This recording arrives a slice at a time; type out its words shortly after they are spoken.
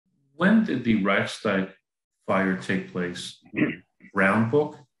When did the Reichstag fire take place? Brown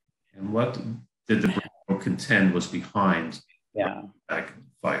Book, and what did the Brown Book contend was behind Yeah. Reichstag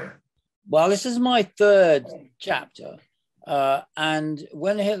fire? Well, this is my third chapter. And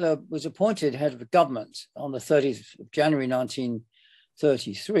when Hitler was appointed head of the government on the 30th of January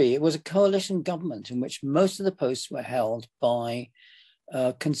 1933, it was a coalition government in which most of the posts were held by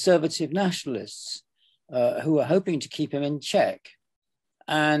conservative nationalists who were hoping to keep him in check.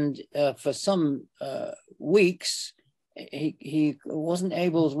 And for some weeks, he wasn't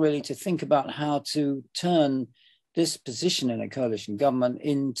able really to think about how to turn this position in a coalition government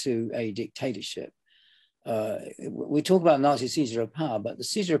into a dictatorship. We talk about Nazi seizure of power, but the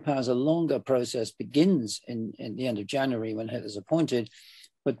seizure of power is a longer process, begins in the end of January when Hitler's appointed,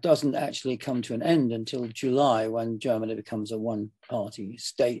 but doesn't actually come to an end until July when Germany becomes a one-party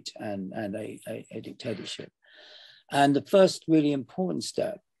state and a dictatorship. And the first really important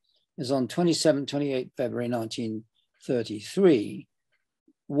step is on 28 February 1933,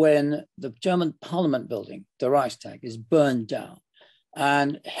 when the German parliament building, the Reichstag, is burned down.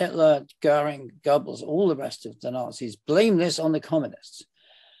 And Hitler, Goering, Goebbels, all the rest of the Nazis blame this on the communists.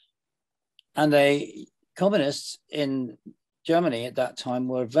 And the communists in Germany at that time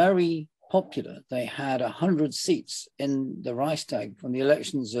were very popular. They had 100 seats in the Reichstag from the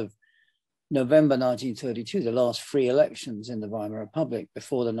elections of November 1932, the last free elections in the Weimar Republic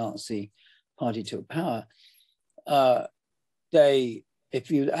before the Nazi party took power.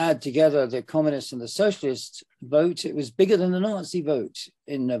 If you add together the communists and the socialist vote, it was bigger than the Nazi vote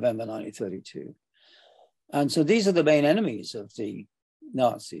in November 1932. And so these are the main enemies of the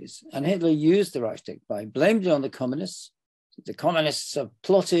Nazis. And Hitler used the Reichstag fire, blamed it on the communists. The communists have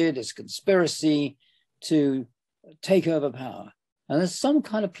plotted this conspiracy to take over power. And there's some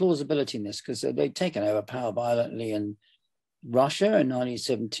kind of plausibility in this because they'd taken over power violently in Russia in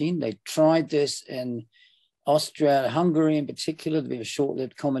 1917. They tried this in Austria, Hungary in particular. There'd been a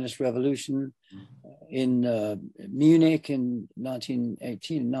short-lived communist revolution in Munich in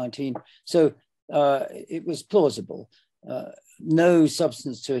 1918 and 19. So it was plausible. No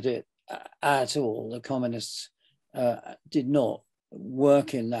substance to it at all. The communists did not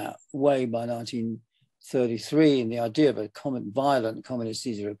work in that way by 1933, and the idea of a violent communist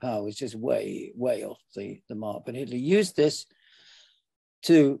seizure of power was just way off the mark. But Hitler used this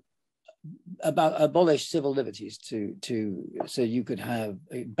to abolish civil liberties, so you could have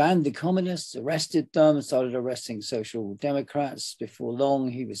banned the communists, arrested them, and started arresting social democrats. Before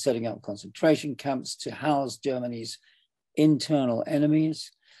long, he was setting up concentration camps to house Germany's internal enemies.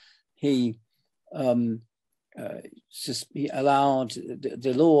 He allowed,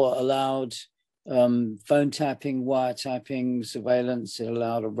 the law allowed phone tapping, wiretapping, surveillance. It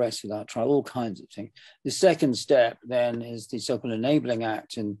allowed arrests without trial, all kinds of things. The second step then is the so-called Enabling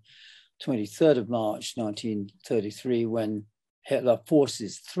Act in 23rd of March 1933, when Hitler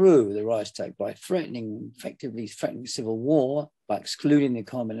forces through the Reichstag by effectively threatening civil war, by excluding the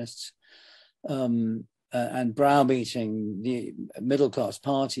communists and browbeating the middle-class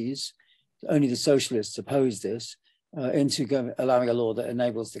parties. Only the socialists oppose this, into allowing a law that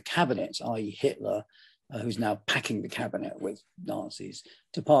enables the cabinet, i.e. Hitler, who's now packing the cabinet with Nazis,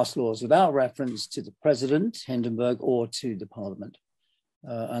 to pass laws without reference to the president, Hindenburg, or to the parliament.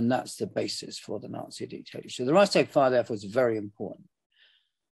 And that's the basis for the Nazi dictatorship. So the Reichstag fire, therefore, is very important.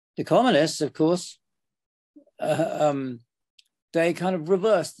 The communists, of course, they kind of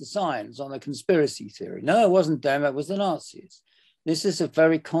reversed the signs on the conspiracy theory. No, it wasn't them, it was the Nazis. This is a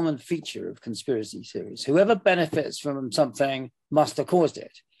very common feature of conspiracy theories. Whoever benefits from something must have caused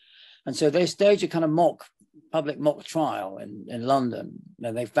it. And so they staged a kind of public mock trial in London,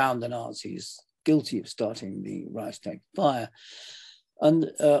 and they found the Nazis guilty of starting the Reichstag fire.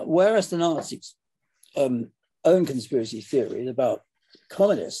 And whereas the Nazis' own conspiracy theory about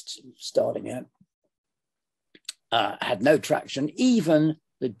communists starting it had no traction, even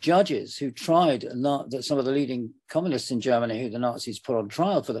the judges who tried, some of the leading communists in Germany who the Nazis put on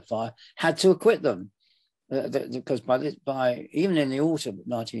trial for the fire, had to acquit them. Because even in the autumn of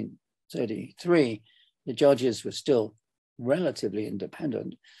 1933, the judges were still relatively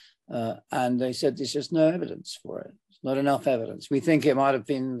independent. And they said there's just no evidence for it. Not enough evidence. We think it might have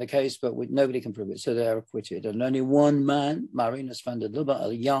been the case, but nobody can prove it, so they're acquitted. And only one man, Marinus van der Lubbe,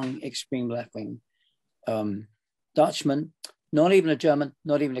 a young, extreme left-wing Dutchman, not even a German,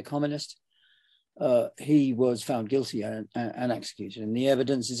 not even a communist, he was found guilty and executed. And the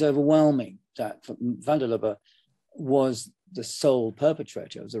evidence is overwhelming that van der Lubbe was the sole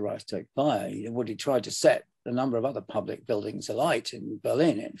perpetrator of the Reichstag fire. He tried to set a number of other public buildings alight in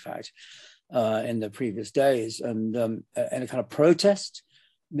Berlin, in fact, in the previous days, and in a kind of protest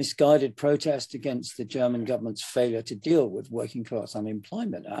misguided protest against the German government's failure to deal with working class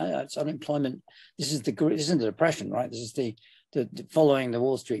unemployment. It's unemployment. This isn't the Depression, right? This is the following the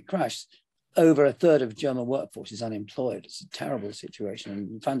Wall Street crash. Over a third of German workforce is unemployed. It's a terrible situation,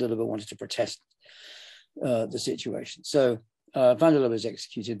 and van der Lubbe wanted to protest the situation. So van der Lubbe was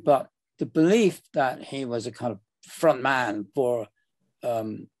executed, but the belief that he was a kind of front man for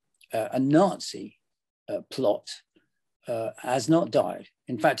a Nazi plot has not died.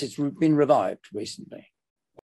 In fact, it's been revived recently.